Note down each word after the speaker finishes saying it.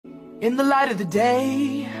In the light of the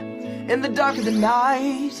day, in the dark of the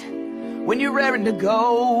night, when you're raring to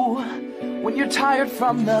go, when you're tired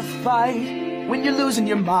from the fight, when you're losing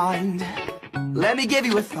your mind, let me give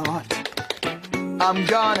you a thought. I'm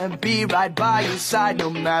gonna be right by your side no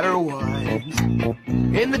matter what.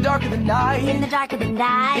 In the dark of the night, in the dark of the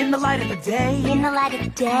night, in the light of the day, in the light of the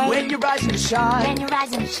day, when you're rising to shine, when you're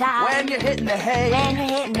rising to shine, when you're hitting the hay, when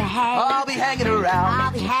you're hitting the hay, I'll be hanging around.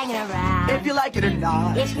 I'll be hanging around. If you like it or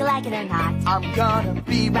not, if you like it or not, I'm gonna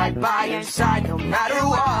be right by your side no matter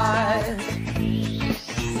what.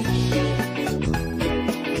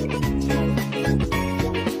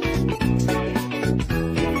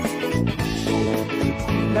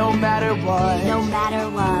 No matter what, no matter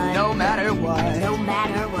what, no matter what, no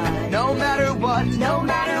matter what, no matter what, no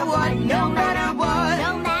matter what, no matter what,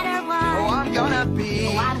 no matter what, oh, I'm gonna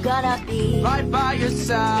be right by your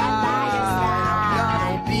side. I'm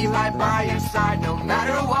gonna be right by your side no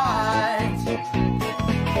matter what.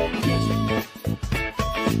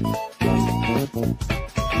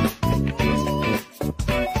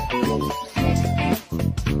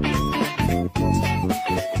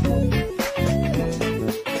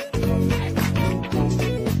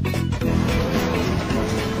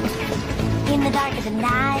 In the dark of the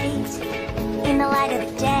night, in the light of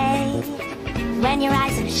the day, when your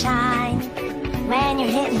eyes are shine, when you're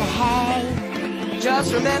hitting the hay.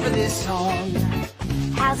 Just remember this song.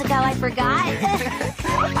 How's it go? I forgot.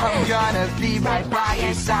 I'm gonna be right by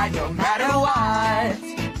your side no matter what.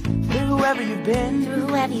 Through whoever you've been, Through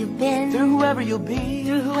whoever you've been, through whoever you'll be,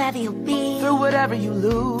 through whoever you'll be, through whatever you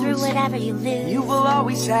lose, through whatever you lose, you will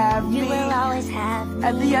always have you me. will always have me.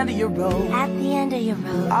 At the end of your road, At the end of your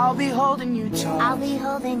road, I'll be holding you I'll taut. be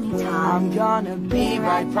holding you taut. I'm gonna be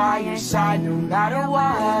right by your side no matter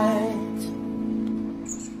what.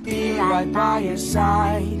 Be right by your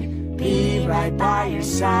side, be right by your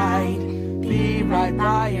side, be right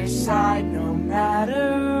by your side no